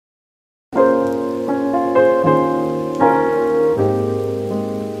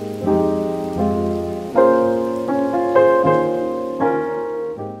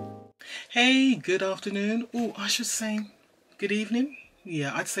good afternoon, or I should say good evening.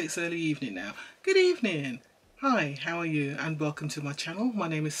 Yeah, I'd say it's early evening now. Good evening. Hi, how are you? And welcome to my channel. My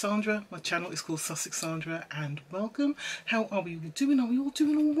name is Sandra. My channel is called Sussex Sandra, and welcome. How are we all doing? Are we all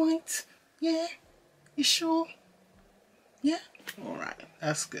doing all right? Yeah? You sure? Yeah? Alright,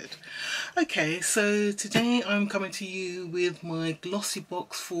 that's good. Okay, so today I'm coming to you with my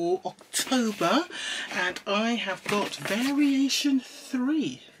Glossybox for October, and I have got variation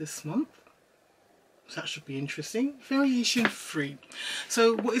 3 this month. So that should be interesting. Variation 3.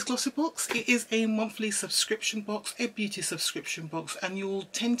 So what is Glossybox? It is a monthly subscription box, a beauty subscription box, and you'll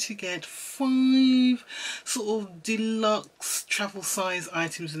tend to get 5 sort of deluxe travel size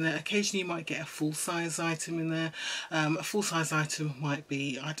items in there. Occasionally you might get a full size item in there. A full size item might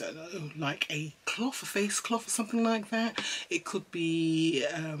be, I don't know, like a cloth, a face cloth or something like that. It could be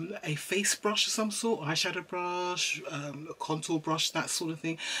a face brush of some sort, eyeshadow brush, a contour brush, that sort of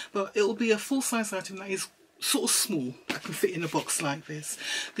thing. But it will be a full size item that is sort of small, that can fit in a box like this.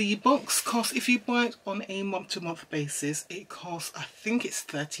 The box costs, if you buy it on a month-to-month basis, it costs, I think it's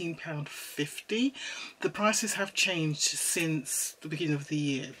 £13.50. The prices have changed since the beginning of the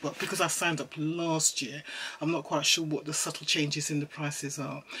year, but because I signed up last year, I'm not quite sure what the subtle changes in the prices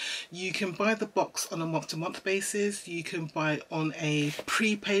are. You can buy the box on a month-to-month basis. You can buy it on a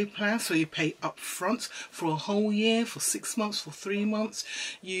prepaid plan, so you pay up front for a whole year, for 6 months, for 3 months.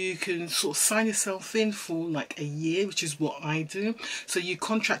 You can sort of sign yourself in for like a year, which is what I do. So you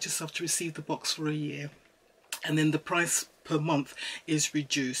contract yourself to receive the box for a year, and then the price per month is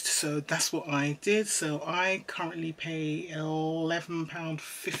reduced. So that's what I did. So I currently pay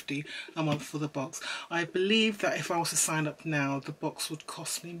 £11.50 a month for the box. I believe that if I was to sign up now, the box would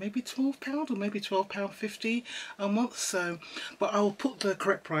cost me maybe £12 or maybe £12.50 a month. So, but I will put the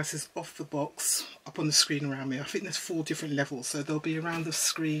correct prices of the box up on the screen around me. I think there's 4 different levels, so they'll be around the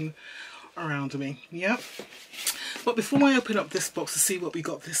screen around me. Yep. But before I open up this box to see what we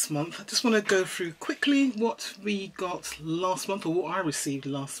got this month, I just want to go through quickly what we got last month, or what I received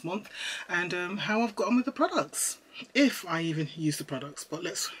last month, and how I've got on with the products, if I even use the products. But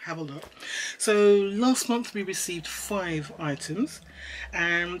let's have a look. So last month we received 5 items,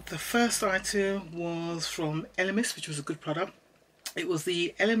 and the first item was from Elemis, which was a good product. It was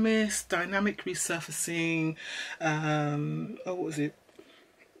the Elemis Dynamic Resurfacing, what was it?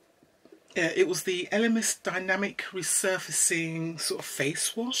 It was the Elemis Dynamic Resurfacing sort of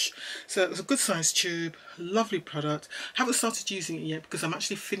face wash. So it was a good sized tube, lovely product. Haven't started using it yet because I'm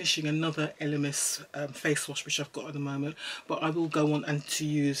actually finishing another Elemis face wash which I've got at the moment, but I will go on and to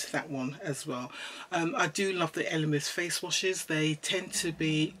use that one as well. I do love the Elemis face washes. They tend to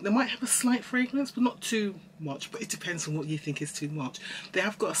be, they might have a slight fragrance but not too much, but it depends on what you think is too much. They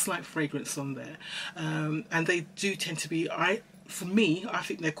have got a slight fragrance on there, and they do tend to be, for me, I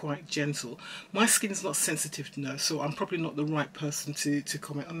think they're quite gentle. My skin's not sensitive to know, so I'm probably not the right person to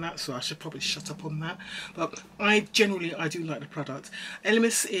comment on that, so I should probably shut up on that. But I do like the product.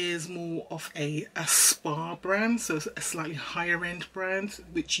 Elemis is more of a spa brand, so it's a slightly higher end brand,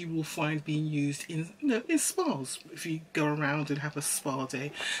 which you will find being used in, you know, in spas if you go around and have a spa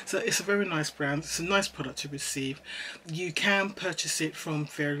day. So it's a very nice brand. It's a nice product to receive. You can purchase it from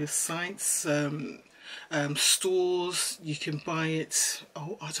various sites. Stores, you can buy it,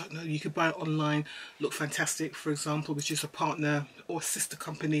 I don't know, you could buy it online. Look Fantastic, for example, which is a partner or sister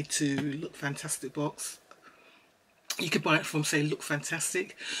company to Look Fantastic Box. You could buy it from, say, Look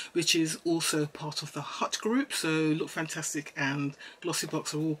Fantastic, which is also part of the Hut group. So Look Fantastic and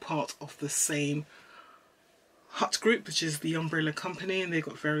Glossybox are all part of the same Hut group, which is the umbrella company, and they've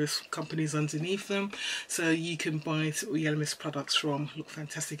got various companies underneath them. So you can buy the Elemis products from Look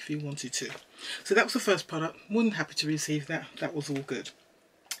Fantastic if you wanted to. So that was the first product. More than happy to receive that. That was all good.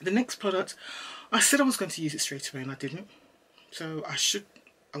 The next product, I said I was going to use it straight away and I didn't. So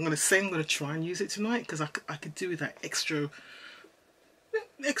I'm going to try and use it tonight, because I could do with that extra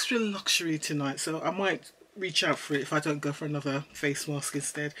luxury tonight. So I might reach out for it if I don't go for another face mask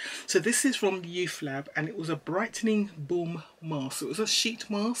instead. So this is from Youth Lab, and it was a brightening balm mask. So it was a sheet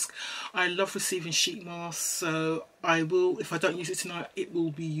mask. I love receiving sheet masks, so I will, if I don't use it tonight, it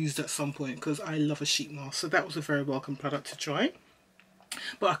will be used at some point, because I love a sheet mask. So that was a very welcome product to try.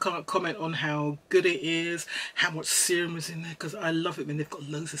 But I can't comment on how good it is, how much serum is in there, because I love it when they've got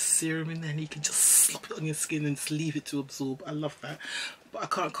loads of serum in there and you can just slop it on your skin and just leave it to absorb. I love that. But I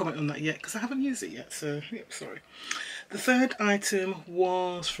can't comment on that yet because I haven't used it yet, so yeah, sorry. The third item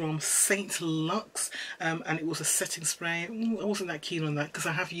was from Saint Lux, and it was a setting spray. I wasn't that keen on that because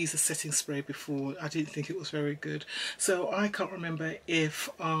I have used a setting spray before. I didn't think it was very good. So I can't remember if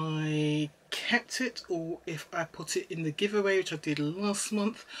I kept it or if I put it in the giveaway, which I did last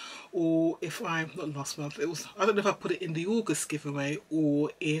month, or if I, not last month, it was, I don't know if I put it in the August giveaway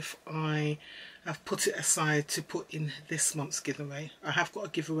or if I've put it aside to put in this month's giveaway. I have got a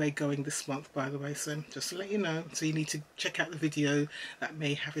giveaway going this month, by the way, so just to let you know. So you need to check out the video that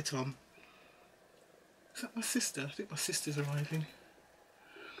may have it on. Is that my sister? I think my sister's arriving.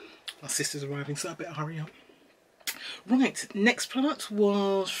 My sister's arriving, so I better hurry up. Right, next product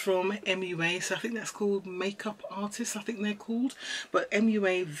was from MUA, so I think that's called Makeup Artist, I think they're called, but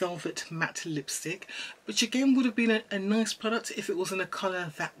MUA Velvet Matte Lipstick, which again would have been a nice product if it was in a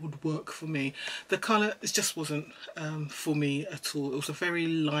colour that would work for me. The colour just wasn't for me at all. It was a very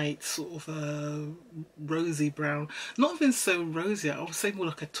light sort of rosy brown, not even so rosy, I would say more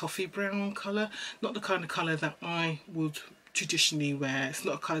like a toffee brown colour, not the kind of colour that I would traditionally wear. It's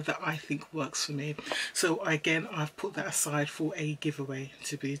not a colour that I think works for me, so again I've put that aside for a giveaway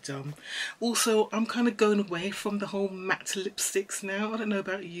to be done. Also, I'm kind of going away from the whole matte lipsticks now. I don't know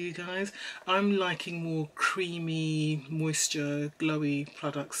about you guys, I'm liking more creamy, moisture, glowy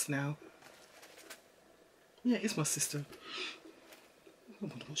products now. Yeah, it's my sister. I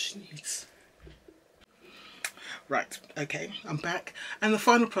wonder what she needs. Right, okay, I'm back, and the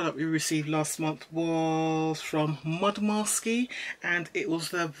final product we received last month was from Mudmasky, and it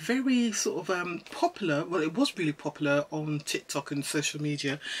was the very sort of popular, well, it was really popular on TikTok and social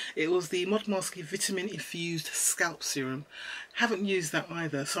media. It was the Mudmasky Vitamin Infused Scalp Serum. Haven't used that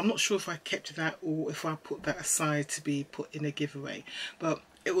either, so I'm not sure if I kept that or if I put that aside to be put in a giveaway, but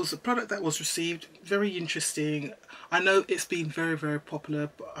it was a product that was received, very interesting. I know it's been very, very popular,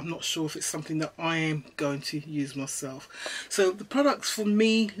 but I'm not sure if it's something that I am going to use myself. So the products for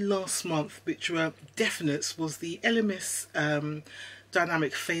me last month, which were definites, was the LMS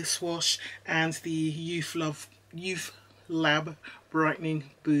Dynamic Face Wash and the Youth Lab Brightening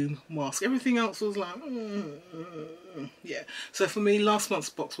Boom Mask. Everything else was like, yeah. So for me, last month's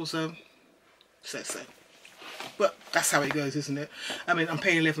box was so-so. But that's how it goes, isn't it? I mean, I'm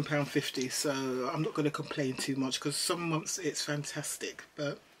paying £11.50, so I'm not going to complain too much because some months it's fantastic,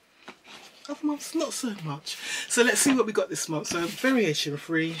 but other months not so much. So let's see what we got this month. So variation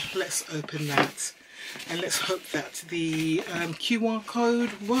free, let's open that, and let's hope that the QR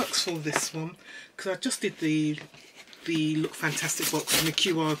code works for this one, because I just did the Look Fantastic box and the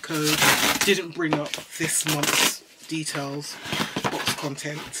QR code didn't bring up this month's details, box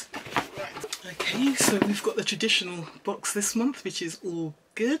content. Okay, so we've got the traditional box this month, which is all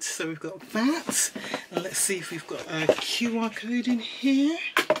good. So we've got that, and let's see if we've got a QR code in here.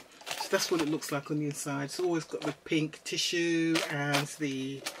 So that's what it looks like on the inside. It's always got the pink tissue and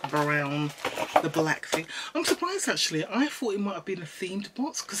the brown, the black thing. I'm surprised actually. I thought it might have been a themed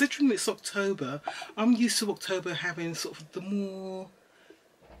box, considering it's October. I'm used to October having sort of the more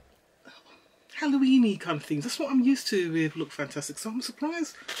Halloween-y kind of things. That's what I'm used to with Look Fantastic, so I'm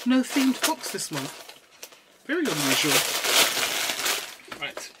surprised no themed box this month. Very unusual.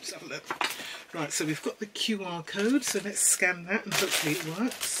 Right, let's have a look. Right, so we've got the QR code, so let's scan that and hopefully it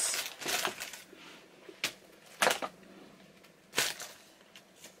works.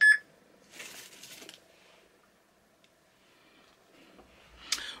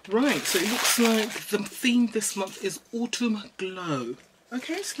 Right, so it looks like the theme this month is Autumn Glow.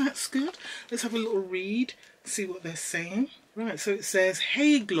 Okay, so that's good. Let's have a little read, see what they're saying. Right, so it says,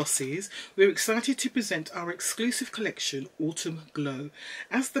 "Hey Glossies, we're excited to present our exclusive collection, Autumn Glow.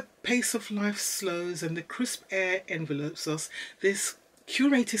 As the pace of life slows and the crisp air envelopes us, this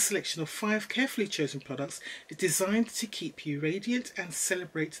curated selection of 5 carefully chosen products is designed to keep you radiant and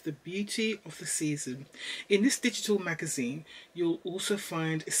celebrate the beauty of the season. In this digital magazine, you'll also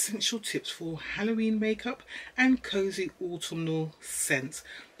find essential tips for Halloween makeup and cozy autumnal scents,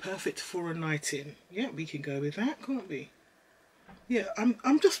 perfect for a night in." Yeah, we can go with that, can't we? Yeah,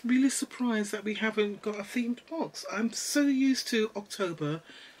 I'm just really surprised that we haven't got a themed box. I'm so used to October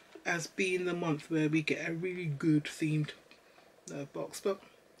as being the month where we get a really good themed box, but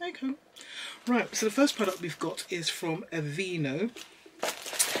okay. Right, so the first product we've got is from Aveeno,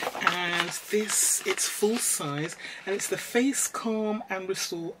 And this, it's full size, and it's the Face Calm and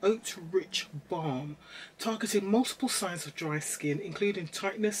Restore Oat Rich Balm, targeting multiple signs of dry skin, including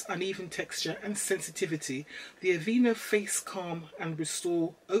tightness, uneven texture, and sensitivity. The Aveeno Face Calm and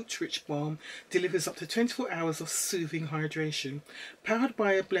Restore Oat Rich Balm delivers up to 24 hours of soothing hydration. Powered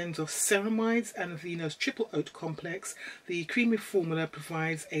by a blend of ceramides and Aveeno's Triple Oat Complex, the creamy formula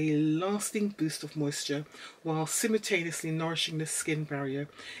provides a lasting boost of moisture while simultaneously nourishing the skin barrier.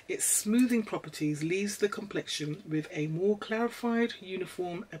 Its smoothing properties leaves the complexion with a more clarified,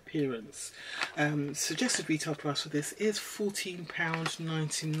 uniform appearance. Suggested retail price for this is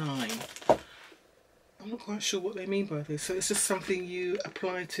 £14.99. I'm not quite sure what they mean by this. So it's just something you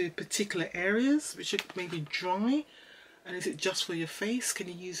apply to particular areas which are maybe dry. And is it just for your face? Can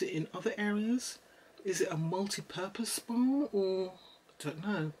you use it in other areas? Is it a multi-purpose balm, or I don't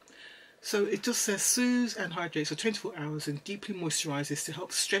know. So it just says soothes and hydrates for 24 hours and deeply moisturizes to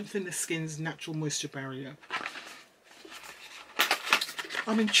help strengthen the skin's natural moisture barrier.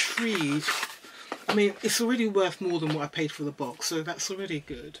 I'm intrigued. I mean, it's already worth more than what I paid for the box, so that's already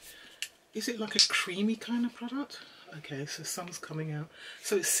good. Is it like a creamy kind of product? Okay, so some's coming out.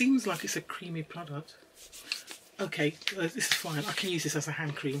 So it seems like it's a creamy product. Okay, this is fine. I can use this as a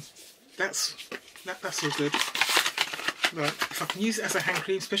hand cream. That's all good. Right, if I can use it as a hand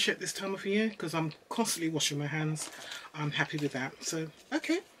cream, especially at this time of year, because I'm constantly washing my hands, I'm happy with that. So,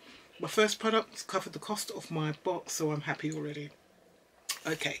 okay, my first product covered the cost of my box, so I'm happy already.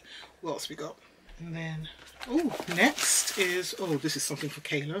 Okay, what else we got? And then, oh, next is, oh, this is something for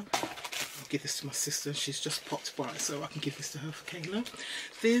Kayla. I'll give this to my sister. She's just popped by, so I can give this to her for Kayla.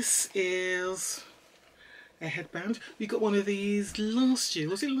 This is a headband. We got one of these last year.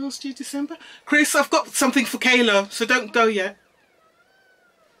 Was it last year, December? Chris, I've got something for Kayla, so don't go yet.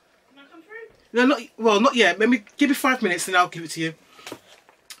 Can I come through? No, not yet. Let me give me 5 minutes and I'll give it to you.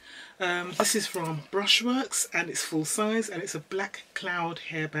 This is from Brushworks, and it's full size, and it's a black cloud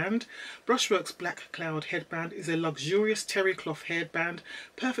hairband. Brushworks Black Cloud Headband is a luxurious terry cloth hairband,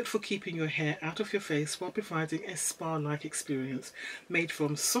 perfect for keeping your hair out of your face while providing a spa-like experience. Made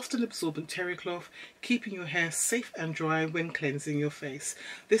from soft and absorbent terry cloth, keeping your hair safe and dry when cleansing your face.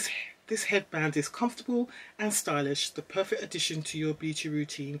 This headband is comfortable and stylish, the perfect addition to your beauty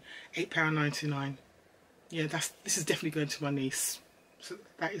routine. £8.99. Yeah, this is definitely going to my niece. So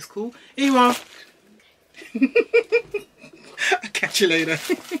that is cool. Here you are. I'll catch you later.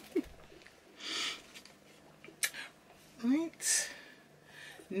 Right.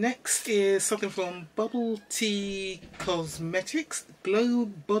 Next is something from Bubble Tea Cosmetics, Glow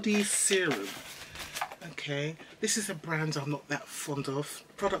Body Serum. Okay, this is a brand I'm not that fond of.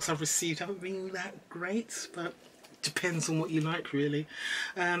 Products I've received haven't been that great, but depends on what you like, really.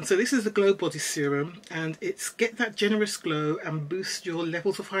 So this is the Glow Body Serum, and it's get that generous glow and boost your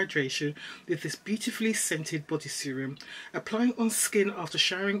levels of hydration with this beautifully scented body serum. Applying on skin after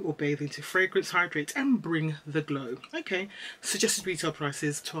showering or bathing to fragrance, hydrate and bring the glow. Okay, suggested retail price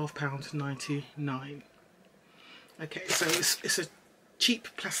is £12.99. Okay, so it's a cheap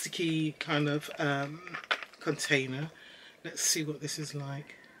plasticky kind of container. Let's see what this is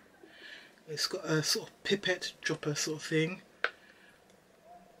like. It's got a sort of pipette dropper sort of thing.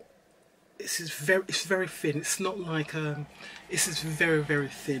 It's very thin. It's not like this is very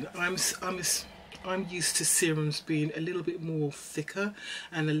thin. I'm used to serums being a little bit more thicker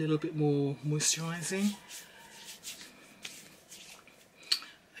and a little bit more moisturising.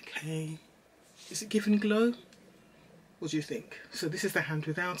 Okay, is it giving glow? What do you think? So this is the hand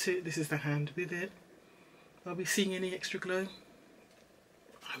without it. This is the hand with it. Are we seeing any extra glow?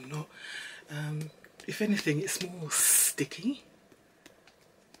 I'm not. If anything, it's more sticky,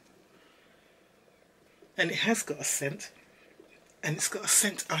 and it has got a scent, and it's got a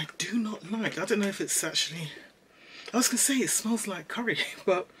scent I do not like. I don't know if it's actually, I was going to say it smells like curry,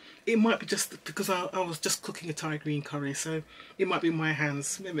 but it might be just because I was just cooking a Thai green curry, so it might be my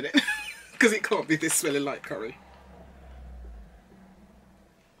hands. Wait a minute, because it can't be this smelling like curry.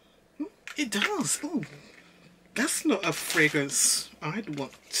 It does. Oh, that's not a fragrance I'd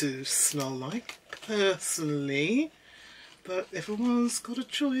want to smell like, personally. But everyone's got a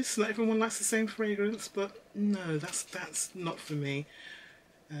choice. Not everyone likes the same fragrance, but no, that's not for me.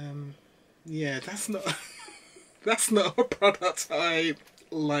 Yeah, that's not that's not a product I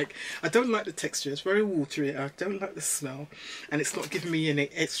like. I don't like the texture. It's very watery. I don't like the smell, and it's not giving me any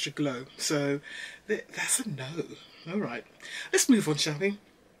extra glow. So that's a no. All right, let's move on, shall we?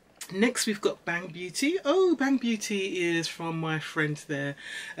 Next we've got Bang Beauty. Oh, Bang Beauty is from my friend there,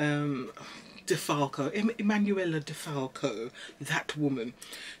 DeFalco, Emanuela DeFalco, that woman.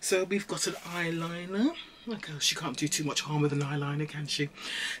 So we've got an eyeliner. Okay, she can't do too much harm with an eyeliner, can she?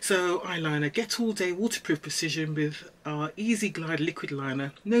 So eyeliner, Get All Day Waterproof Precision with our Easy Glide liquid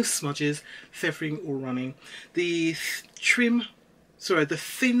liner, no smudges, feathering or running. The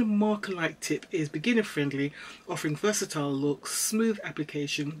thin marker-like tip is beginner friendly, offering versatile looks, smooth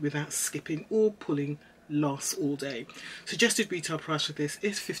application without skipping or pulling, lasts all day. Suggested retail price for this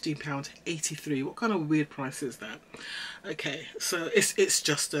is £15.83. What kind of weird price is that? Okay, so it's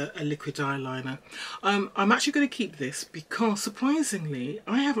just a liquid eyeliner. I'm actually going to keep this because surprisingly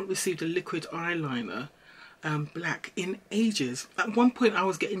I haven't received a liquid eyeliner black in ages. At one point I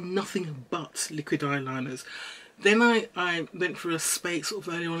was getting nothing but liquid eyeliners. Then I went for a space sort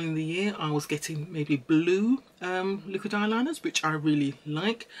of early on in the year. I was getting maybe blue liquid eyeliners, which I really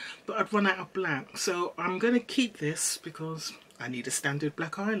like, but I'd run out of black. So I'm going to keep this because I need a standard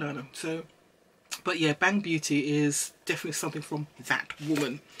black eyeliner. So, but yeah, Bang Beauty is definitely something from that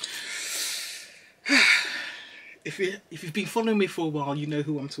woman. If you've been following me for a while, you know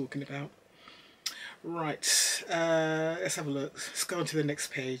who I'm talking about. Right, let's have a look. Let's go on to the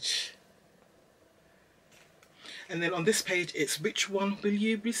next page. And then on this page, it's which one will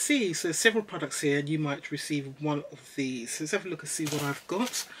you receive? So there's several products here and you might receive one of these. So let's have a look and see what I've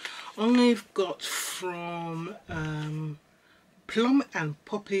got. I've got from Plum and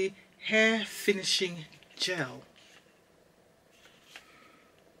Poppy Hair Finishing Gel.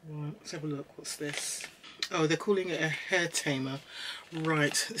 Right, let's have a look. What's this? Oh, they're calling it a hair tamer.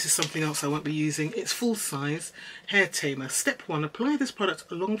 Right, this is something else I won't be using. It's full size hair tamer. Step 1, apply this product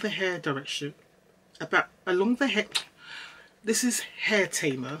along the hair direction. This is hair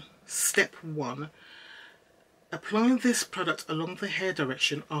tamer. Step 1, apply this product along the hair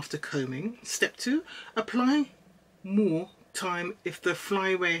direction after combing. Step 2, apply more time if the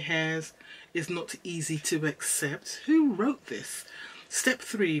flyaway hairs is not easy to accept. Who wrote this? Step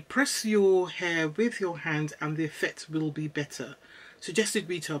 3, press your hair with your hand and the effect will be better. Suggested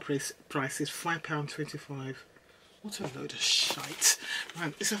retail price is £5.25. What a load of shite.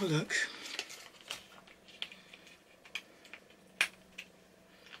 Right, let's have a look.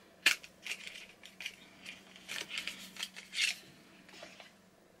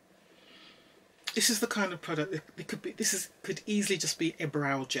 This is the kind of product it could be. Could easily just be a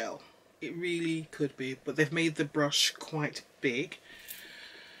brow gel. It really could be, but they've made the brush quite big.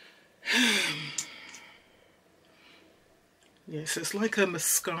 Yeah, so it's like a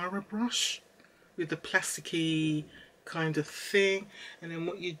mascara brush with a plasticky kind of thing, and then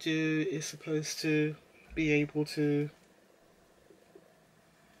what you do is supposed to be able to.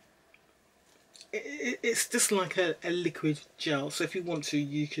 It's just like a liquid gel. So if you want to,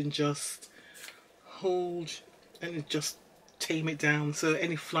 you can just hold and just tame it down, so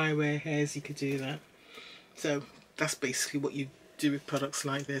any flyaway hairs you could do that. So that's basically what you do with products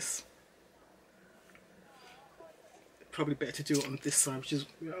like this. Probably better to do it on this side, which is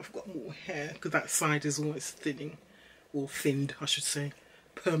where I've got more hair, because that side is always thinning, or thinned I should say,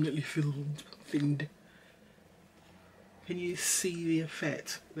 permanently thinned. Can you see the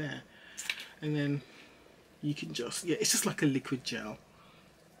effect there? And then you can just, yeah, it's just like a liquid gel.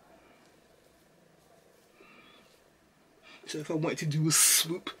 So if I wanted to do a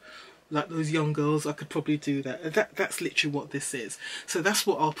swoop like those young girls, I could probably do that. That's literally what this is. So that's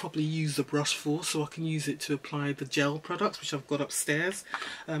what I'll probably use the brush for, so I can use it to apply the gel products which I've got upstairs.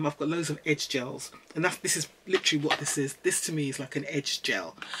 I've got loads of edge gels, and this is literally what this is. This to me is like an edge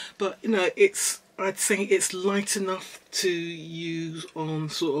gel, but you know, I'd say it's light enough to use on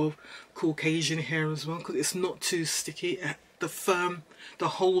sort of Caucasian hair as well, because it's not too sticky. The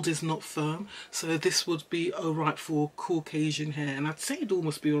hold is not firm, so this would be alright for Caucasian hair, and I'd say it'd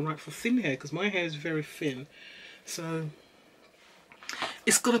almost be alright for thin hair, because my hair is very thin. So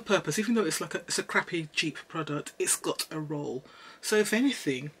it's got a purpose, even though it's a crappy cheap product. It's got a role. So if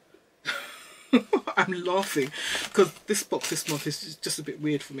anything, I'm laughing because this box this month is just a bit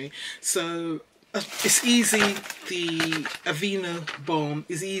weird for me. So it's easy. The Aveeno Balm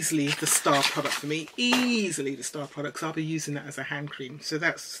is easily the star product for me. Easily the star product, because I'll be using that as a hand cream. So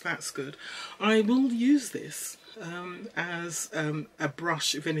that's good. I will use this as a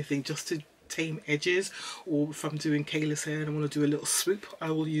brush, if anything, just to tame edges, or if I'm doing Kayla's hair and I want to do a little swoop,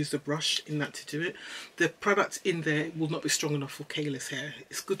 I will use the brush in that to do it. The product in there will not be strong enough for Kayla's hair.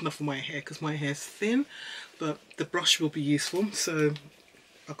 It's good enough for my hair because my hair's thin, but the brush will be useful. So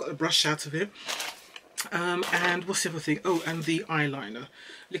I've got the brush out of it. And what's the other thing? Oh, and the eyeliner.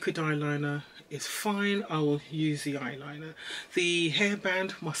 Liquid eyeliner is fine. I will use the eyeliner. The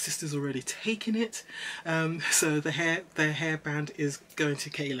hairband, my sister's already taken it, so the hairband is going to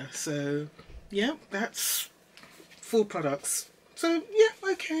Kayla. So yeah, that's 4 products. So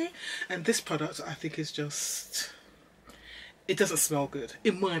yeah, okay. And this product I think is just, it doesn't smell good.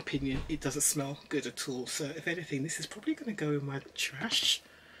 In my opinion, it doesn't smell good at all. So if anything, this is probably going to go in my trash.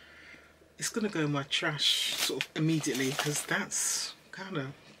 It's going to go in my trash sort of immediately, because that's kind of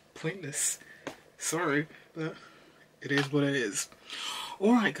pointless. Sorry, but it is what it is.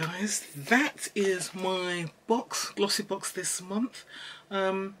 Alright guys, that is my box, Glossybox this month.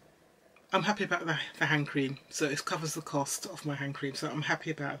 I'm happy about the hand cream, so it covers the cost of my hand cream, so I'm happy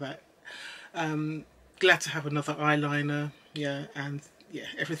about that. Glad to have another eyeliner, yeah, and yeah,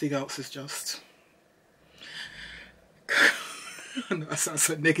 everything else is just... I know I sound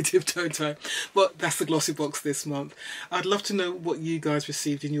so negative, don't I? But that's the Glossybox this month. I'd love to know what you guys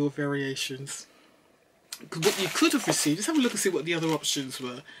received in your variations. What you could have received, let's have a look and see what the other options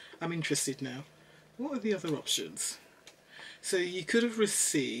were. I'm interested now. What are the other options? So you could have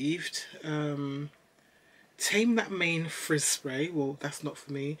received Tame That Mane Frizz Spray. Well, that's not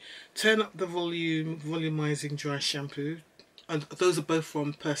for me. Turn Up the Volumizing Dry Shampoo. And those are both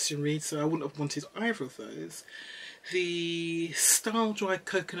from Persian Reed, so I wouldn't have wanted either of those. The Style Dry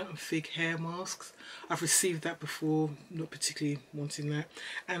Coconut and Fig Hair Masks. I've received that before, not particularly wanting that.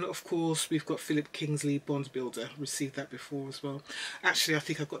 And of course we've got Philip Kingsley Bond Builder, received that before as well. Actually I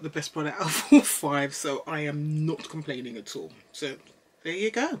think I've got the best product out of all 5, so I am not complaining at all. So there you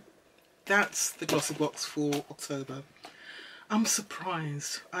go. That's the Glossybox for October. I'm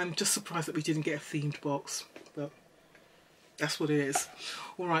surprised. I'm just surprised that we didn't get a themed box, but that's what it is.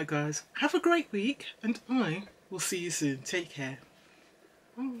 Alright guys, have a great week, and I will see you soon. Take care.